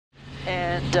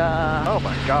and oh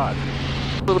my God.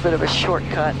 a little bit of a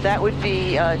shortcut. That would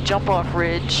be Jump Off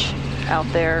Ridge out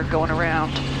there going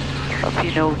around. If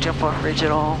you know Jump Off Ridge at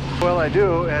all. Well, I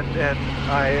do, and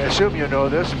I assume you know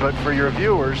this, but for your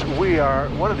viewers, we are,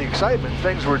 one of the excitement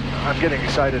things I'm getting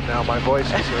excited now, my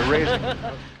voice is raising.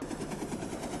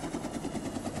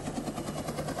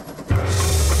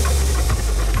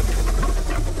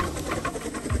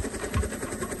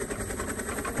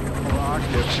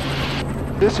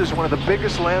 This is one of the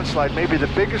biggest landslides, maybe the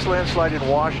biggest landslide in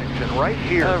Washington, right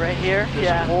here. Oh, right here? This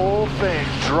yeah. whole thing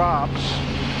drops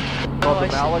called the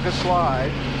Malaga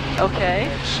slide. Okay.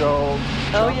 And so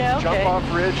Jump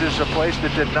Off Ridge is a place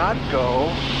that did not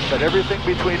go, but everything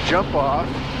between Jump Off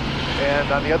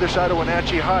and on the other side of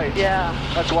Wenatchee Heights. Yeah.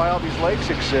 That's why all these lakes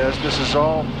exist. This is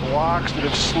all blocks that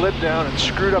have slid down and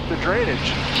screwed up the drainage.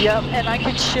 Yep, and I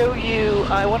could show you,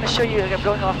 I want to show you, I'm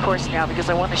going off course now because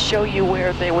I want to show you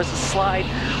where there was a slide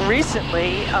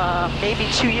recently, maybe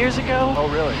 2 years ago. Oh,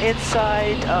 really?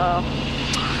 Inside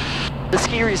the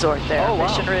ski resort there, oh, wow.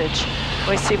 Mission Ridge.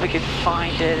 Let me see if we can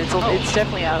find it. It's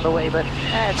definitely out of the way, but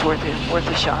it's worth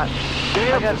a shot.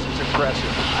 Damn, this is impressive.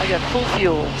 I got full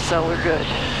fuel, so we're good.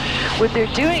 What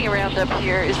they're doing around up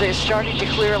here is they're starting to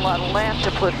clear a lot of land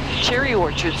to put cherry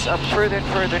orchards up further and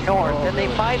further north, and they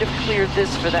might have cleared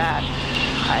this for that.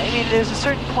 I mean, there's a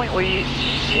certain point where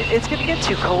it's going to get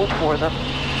too cold for them,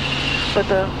 but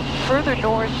the further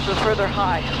north, the further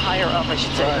higher up, I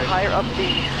should say, the higher up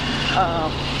the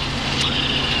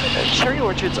cherry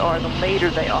orchards are, the later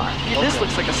they are. Okay. This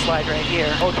looks like a slide right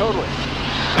here. Oh, totally.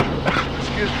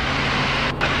 Excuse me.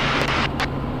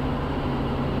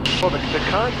 Well,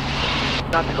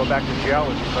 not to go back to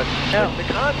geology, but the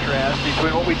contrast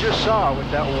between what we just saw with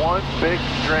that one big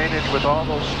drainage with all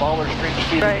those smaller streams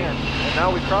feeding in, and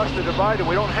now we cross the divide and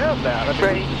we don't have that.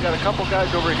 I mean, we've got a couple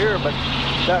guys over here, but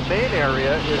that main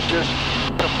area is just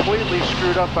completely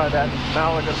screwed up by that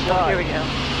Malaga slide. Oh, here we go.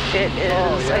 It is.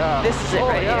 Oh, yeah. This is it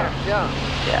right here.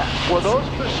 Yeah. Well, those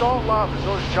basalt lavas,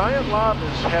 those giant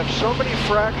lavas, have so many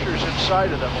fractures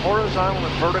inside of them, horizontal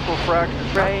and vertical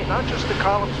fractures. Right. Not just the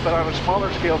columns, but on a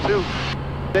smaller scale too.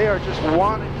 They are just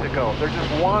wanting to go. They're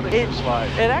just wanting to slide.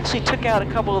 It actually took out a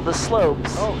couple of the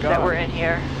slopes that were in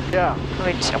here. Yeah.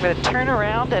 I'm going to turn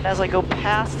around, and as I go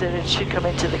past it, it should come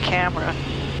into the camera.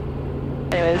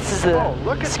 Anyway, this is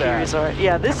the ski resort.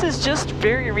 Yeah, this is just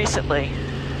very recently.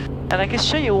 And I can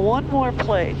show you one more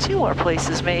two more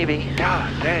places maybe.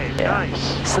 God dang,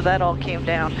 nice. So that all came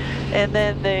down. And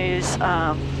then there's,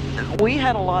 we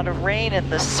had a lot of rain in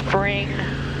the spring,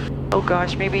 oh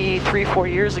gosh, maybe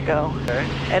 3-4 years ago. Okay.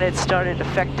 And it started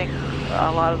affecting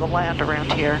a lot of the land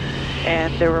around here.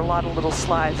 And there were a lot of little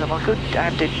slides. And I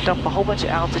have to dump a whole bunch of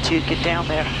altitude, get down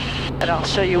there. And I'll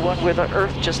show you one where the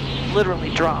earth just literally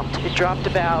dropped. It dropped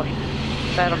about,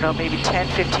 I don't know, maybe 10,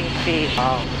 15 feet.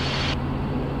 Wow.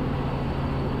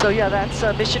 So yeah, that's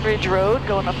Mission Ridge Road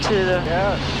going up to the...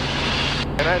 Yes.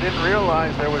 And I didn't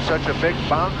realize there was such a big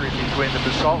boundary between the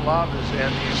basalt lavas and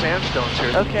the sandstones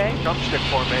here. Okay. Drumstick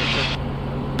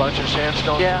formation. Bunch of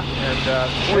sandstones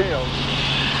and shales.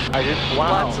 I didn't,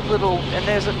 wow. Lots of little, and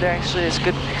there's actually a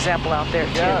good example out there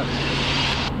too. Yes.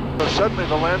 So suddenly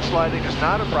the landsliding is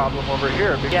not a problem over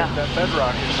here because that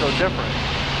bedrock is so different.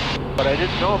 But I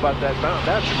didn't know about that mountain.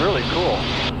 That's really cool.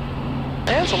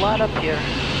 There's a lot up here.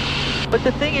 But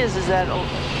the thing is that,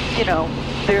 you know,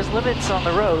 there's limits on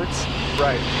the roads.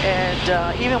 Right.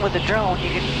 And even with a drone, you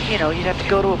can, you know, you'd have to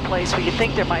go to a place where you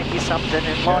think there might be something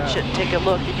and launch it and take a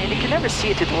look. And you can never see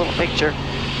it through the little picture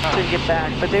until you get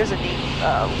back. But there's a neat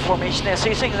formation there. So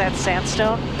you're saying that's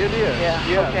sandstone? It is.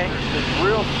 Yeah. Okay. There's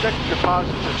real thick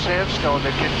deposits of sandstone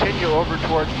that continue over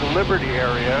towards the Liberty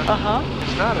area.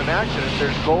 It's not an accident.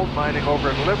 There's gold mining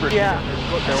over in Liberty. Yeah.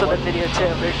 There saw that video too.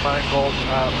 A big mine gold,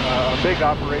 a big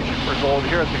operation for gold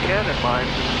here at the Cannon mine.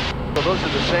 So those are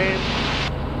the same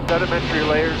sedimentary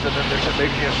layers, and then there's some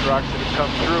igneous rocks that have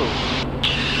come through.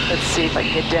 Let's see if I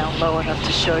can get down low enough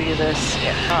to show you this.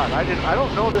 God, I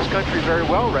don't know this country very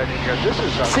well right in here. This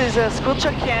is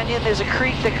Squilchuck Canyon. There's a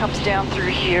creek that comes down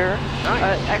through here.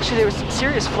 Nice. Actually, there was some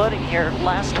serious flooding here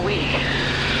last week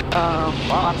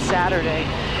on Saturday.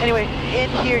 Anyway, in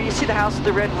here, you see the house with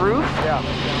the red roof? Yeah.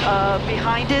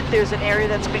 Behind it, there's an area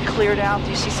that's been cleared out.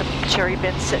 You see some cherry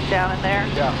bins sitting down in there?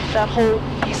 Yeah. That whole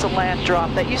piece of land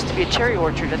dropped. That used to be a cherry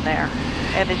orchard in there,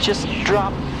 and it just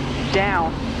dropped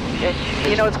down.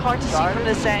 You know, it's hard to see from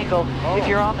this angle. If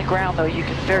you're on the ground, though, you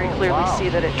can very clearly see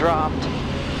that it dropped.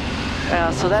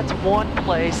 So that's one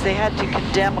place. They had to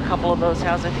condemn a couple of those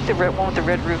houses. I think the one with the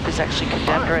red roof is actually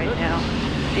condemned right now.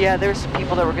 Yeah, there's some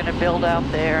people that were going to build out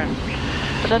there.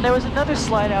 But then there was another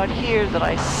slide out here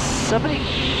that somebody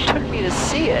took me to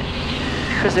see it.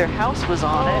 because their house was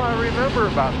on it. Oh, I remember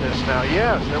about this now.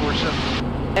 Yes, there were some.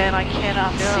 And I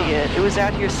cannot see it. It was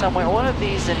out here somewhere. One of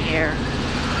these in here.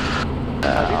 These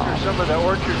are some of the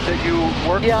orchards that you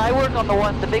work. Yeah, I work on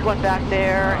the big one back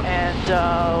there, and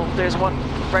there's one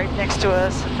right next to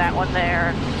us, and that one there,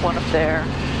 and one up there.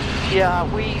 Yeah,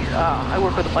 I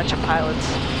work with a bunch of pilots.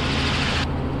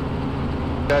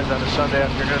 Guys on a Sunday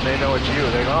afternoon, they know it's you.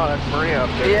 They go, oh, that's Maria up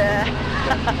there. Yeah.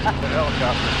 The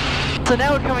helicopter. So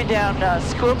now we're coming down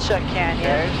Squilchut Canyon.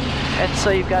 Okay. And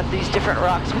so you've got these different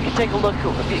rocks. We can take a look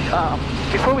at,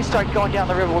 before we start going down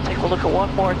the river, we'll take a look at one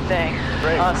more thing.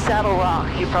 Great. Saddle Rock,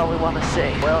 you probably want to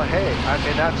see. Well, hey, I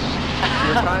mean,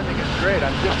 your timing is great.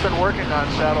 I've just been working on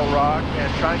Saddle Rock and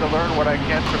trying to learn what I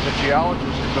can from the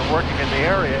geologists who've been working in the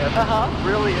area. And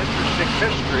really interesting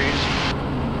mysteries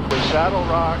with Saddle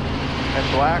Rock and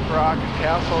Black Rock and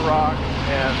Castle Rock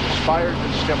and the spires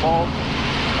at Stimol.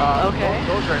 Okay.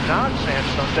 Those are not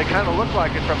sandstones. They kind of look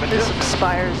like it from a There's distance. some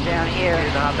spires down here.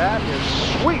 Now that is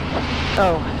sweet.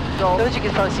 Oh, so, those you can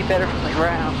probably see better from the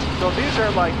ground. So these are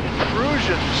like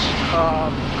intrusions of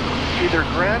either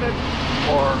granite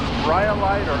or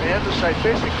rhyolite or andesite,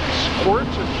 basically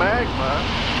squirts of magma.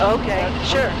 Okay,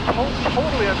 sure.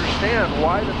 Totally understand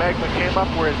why the magma came up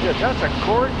where it did. That's a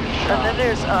gorgeous shot. And then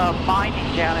there's mining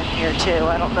down in here too.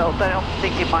 I don't know, but I don't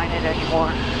think they mine it anymore.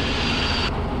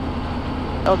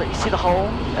 Oh, you see the hole?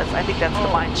 I think that's the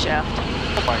mine shaft.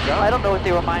 Oh my God. I don't know what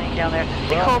they were mining down there.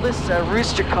 They call this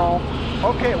rooster comb.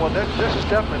 Okay, well this is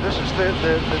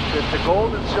the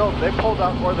gold and silver. They pulled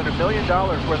out more than $1 million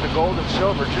worth of gold and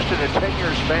silver just in a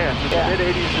 10-year span, from the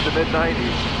mid-'80s to the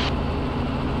mid-'90s.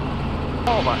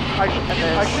 Oh my! I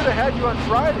should have had you on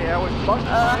Friday. I was busting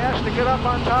my ass to get up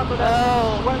on top of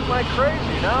that, sweating like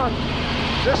crazy. Now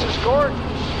this is gorgeous.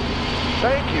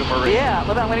 Thank you, Maria. Yeah,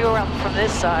 I'm going to go around from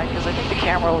this side because I think the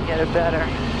camera will get it better.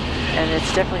 And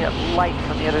it's definitely a light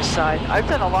from the other side. I've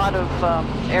done a lot of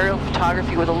aerial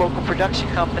photography with a local production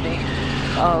company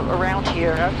around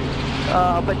here,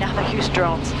 but now they use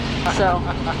drones. So,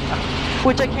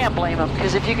 which I can't blame them,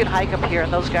 because if you can hike up here,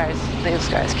 and those guys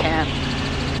can.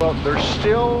 Well, there's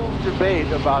still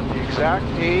debate about the exact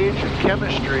age and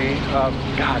chemistry of,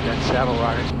 God, that Saddle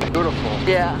Rock is beautiful.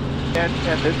 Yeah. And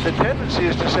the tendency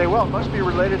is to say, well, it must be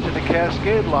related to the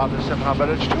Cascade lava somehow, but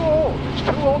it's too old. It's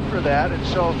too old for that. And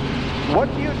so what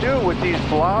do you do with these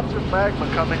blobs of magma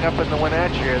coming up in the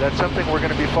Wenatchee area? That's something we're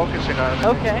going to be focusing on in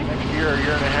the next year or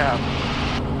year and a half.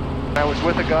 I was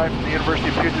with a guy from the University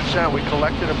of Puget Sound. We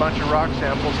collected a bunch of rock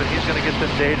samples, and he's going to get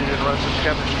them dated and run some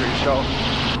chemistry. So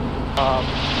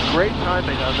great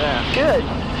timing on that. Good.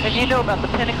 And you know about the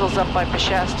pinnacles up by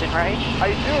Peshastin, right?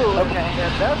 I do. Okay.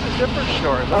 And that's a different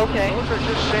story. Those are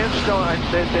just sandstone.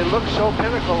 They look so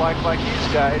pinnacle-like like these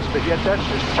guys, but yet that's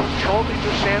just totally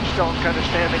just sandstone kind of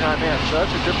standing on end. So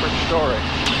that's a different story.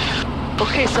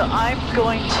 Okay, so I'm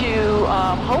going to,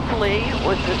 hopefully,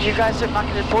 you guys are not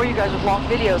going to bore you guys with long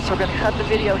videos, so we're going to cut the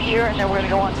video here, and then we're going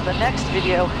to go on to the next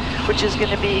video, which is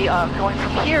going to be going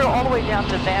from here all the way down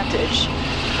to Vantage.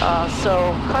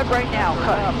 So cut right now,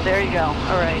 cut. There you go.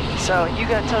 All right, so you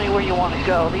got to tell me where you want to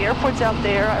go. The airport's out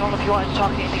there. I don't know if you want to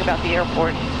talk anything about the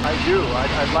airport. I do.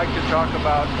 I'd like to talk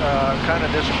about kind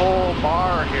of this whole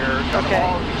bar here, kind of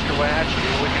all of Eastern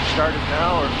Wenatchee. We can start it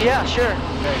now? Or? Yeah, sure.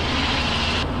 Okay.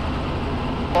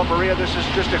 Well, Maria, this is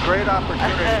just a great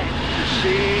opportunity to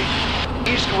see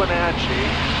East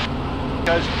Wenatchee,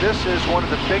 because this is one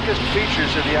of the biggest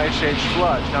features of the Ice Age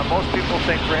floods. Now, most people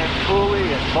think Grand Coulee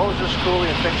and Moses Coulee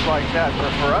and things like that,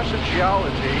 but for us in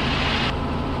geology,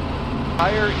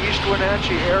 entire East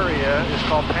Wenatchee area is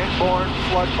called Pangbourne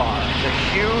Flood Bar. It's a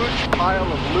huge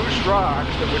pile of loose rocks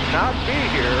that would not be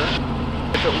here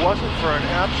if it wasn't for an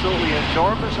absolutely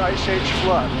enormous Ice Age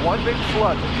flood. One big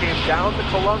flood that came down the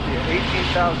Columbia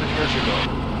 18,000 years ago.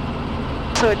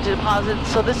 So it deposits,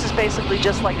 so this is basically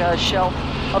just like a shelf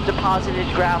of deposited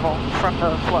gravel from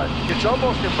the flood. It's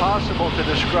almost impossible to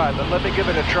describe, but let me give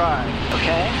it a try.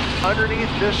 Okay.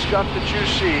 Underneath this stuff that you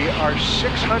see are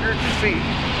 600 feet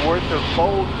worth of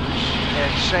boulders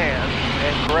and sand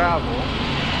and gravel,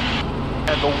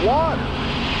 and the water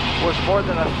was more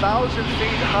than 1,000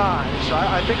 feet high. So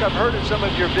I think I've heard in some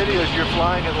of your videos you're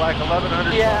flying at like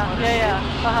 1,100, 1,200 feet.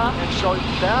 And so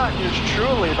that is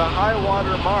truly the high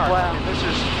water mark. Wow. I mean, this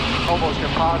is almost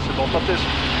impossible. But this,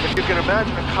 if you can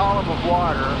imagine a column of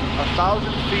water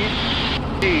 1,000 feet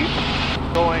deep,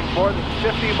 going more than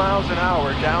 50 miles an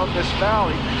hour down this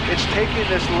valley, it's taking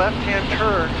this left-hand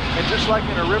turn, and just like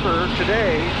in a river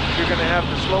today, you're going to have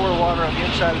the slower water on the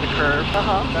inside of the curve,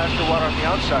 faster water on the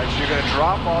outside, so you're going to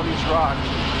drop all these rocks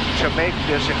to make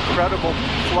this incredible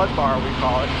flood bar, we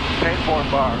call it, Pangbourne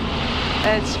Bar.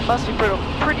 And it must be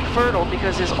pretty fertile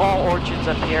because there's all orchards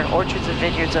up here, orchards and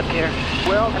vineyards up here.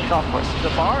 Well, and golf course. The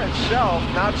bar itself,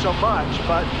 not so much,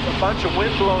 but a bunch of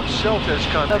windblown silt has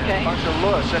come in, a bunch of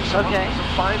loess, and some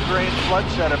fine-grained flood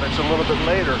sediments a little bit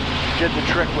later did the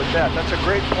trick with that. That's a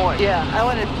great point. Yeah, I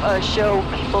want to show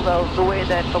people, though, the way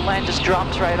that the land just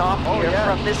drops right off here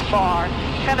from this bar.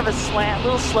 Kind of a slant,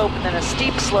 little slope, and then a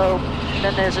steep slope, and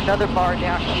then there's another bar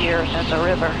down here, and then the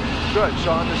river. Good.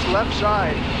 So on this left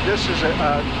side, this is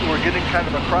we're getting kind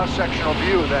of a cross-sectional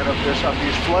view then of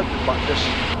these flood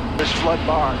this flood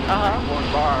bar,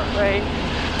 bar. Right.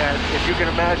 And if you can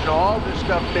imagine all this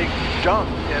stuff being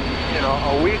dumped in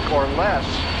a week or less,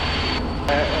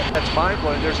 that's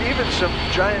mind-blowing. There's even some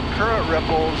giant current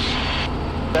ripples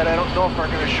that I don't know if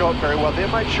are going to show up very well. They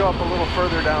might show up a little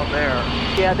further down there.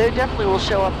 Yeah, they definitely will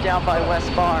show up down by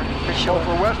West Bar, for sure.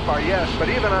 Well, for West Bar, yes. But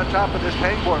even on top of this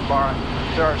Pangbourne Bar,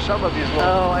 there are some of these little...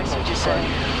 Oh, I see what you're saying.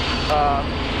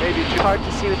 Maybe too... Hard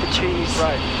to see with the trees.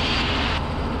 Right.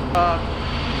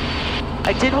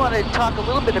 I did want to talk a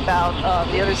little bit about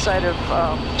the other side of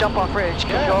Jump Off Ridge.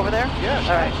 Can we go over there? Yes,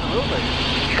 all right. Absolutely.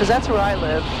 Because that's where I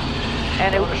live.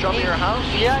 And you want to show me your house?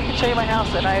 Yeah, I can show you my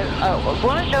house. And I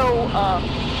want to know,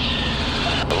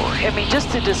 I mean, just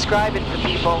to describe it for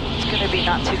people, it's going to be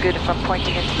not too good if I'm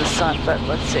pointing into the sun, but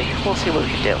let's see. We'll see what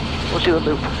we can do. We'll do a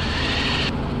loop.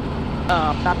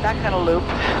 Not that kind of loop,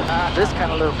 this kind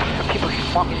of loop. People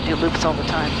want me to do loops all the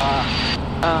time.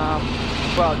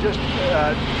 Well, just,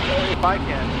 if I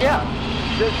can. Yeah.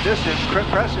 This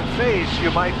impressive face,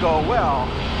 you might go, well,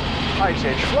 Ice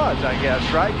Age floods, I guess,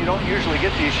 right? You don't usually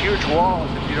get these huge walls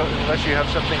if unless you have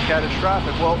something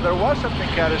catastrophic. Well, there was something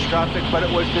catastrophic, but it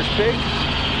was this big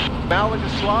Malaga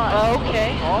slide. Oh,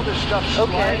 okay. All this stuff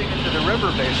sliding into the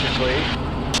river, basically.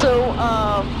 So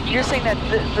you're saying that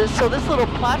so this little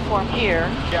platform here,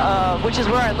 which is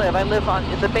where I live on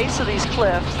the base of these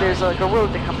cliffs. There's like a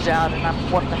road that comes out, and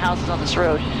I'm one of the houses on this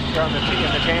road. You're on the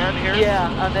tan here? Yeah,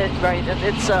 on it, right. And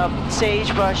it's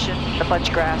sagebrush and a bunch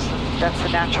of grass. And that's the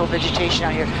natural vegetation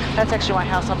out here. That's actually my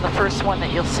house. I'm the first one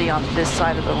that you'll see on this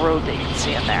side of the road that you can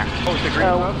see in there. Oh, the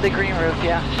green roof? The green roof,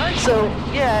 yeah. Nice. So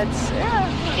yeah,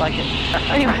 I like it.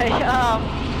 Anyway.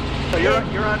 So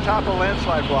you're on top of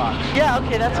landslide blocks. Yeah,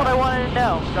 okay, that's what I wanted to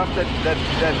know. Stuff that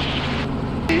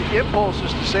the impulse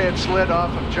is to say it slid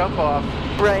off of Jump Off.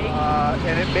 Right.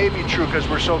 And it may be true because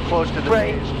we're so close to the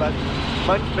base, but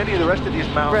many of the rest of these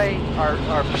mountains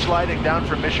are sliding down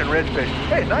from Mission Ridge base.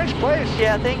 Hey, nice place.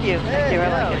 Yeah, thank you. Hey, thank you.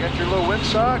 I like it. Got your little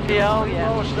windsock. Yeah, oh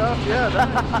yeah. Stuff. Yeah,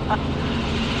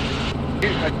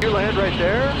 nice. Do you land right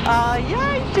there? Yeah,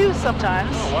 I do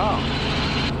sometimes. Oh, wow.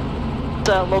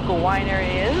 The local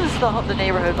winery is the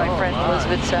neighborhood, my friend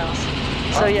Elizabeth's house.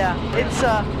 So yeah, it's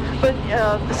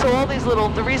so all these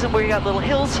the reason we got little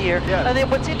hills here. And then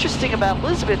what's interesting about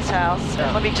Elizabeth's house,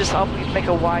 and I'll make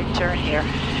a wide turn here.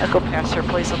 I'll go past her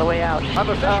place on the way out. I'm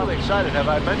officially excited. Have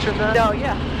I mentioned that? No,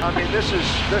 yeah. I mean, this is.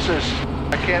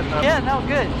 I can't. Yeah, no,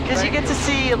 good, because you get to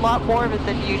see a lot more of it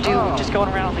than you do just going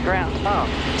around on the ground.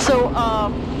 So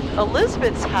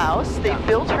Elizabeth's house, they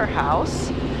built her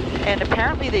house. And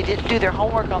apparently they didn't do their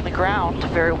homework on the ground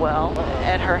very well,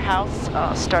 and her house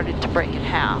started to break in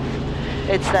half.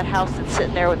 It's that house that's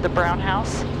sitting there with the brown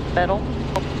house, metal.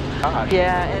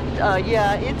 Yeah,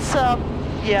 and it's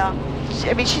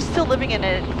I mean, she's still living in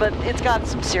it, but it's got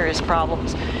some serious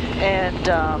problems, and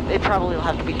it probably will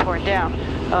have to be torn down.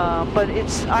 But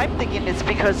I'm thinking it's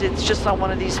because it's just on one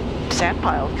of these sand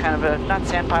pile, kind of not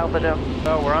sand pile, but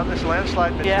Oh, we're on this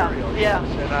landslide material. Yeah.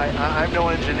 Yes, and I'm no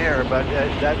engineer, but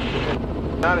that's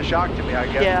not a shock to me, I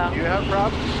guess. Yeah. Do you have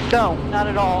problems? No, not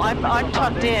at all. I'm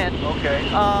tucked in. Okay.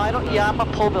 I don't. Yeah, I'm a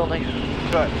pole building.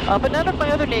 Good. But none of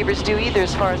my other neighbors do either,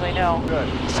 as far as I know.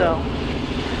 Good. So.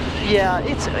 Yeah,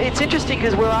 it's interesting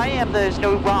because where I am, there's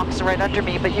no rocks right under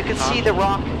me, but you can see the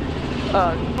rock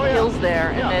hills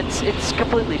there, and it's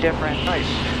completely different. Nice.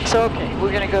 So okay,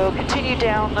 we're gonna go continue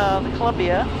down the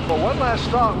Columbia. Well, one last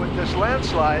thought with this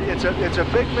landslide. It's a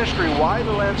big mystery why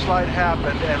the landslide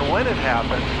happened and when it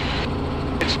happened.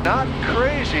 It's not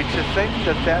crazy to think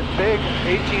that big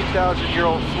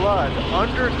 18,000-year-old flood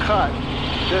undercut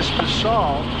this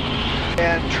basalt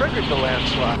and triggered the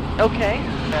landslide. Okay.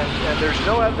 And there's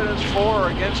no evidence for or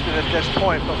against it at this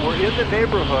point, but we're in the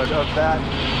neighborhood of that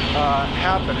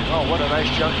happening. Oh, what a nice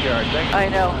junkyard. Thank you. I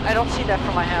know. I don't see that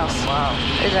from my house. Wow.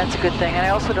 And that's a good thing. And I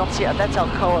also don't see, that's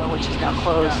Alcoa, which is now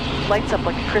closed. Yeah. Lights up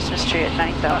like a Christmas tree at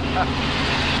night, though.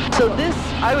 So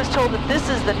I was told that this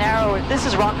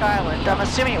is Rock Island. I'm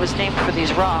assuming it was named for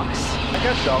these rocks. I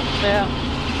guess so. Yeah.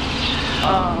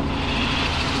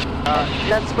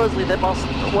 That's supposedly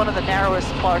one of the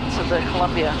narrowest parts of the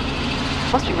Columbia.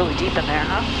 Must be really deep in there,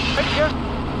 huh? Yeah.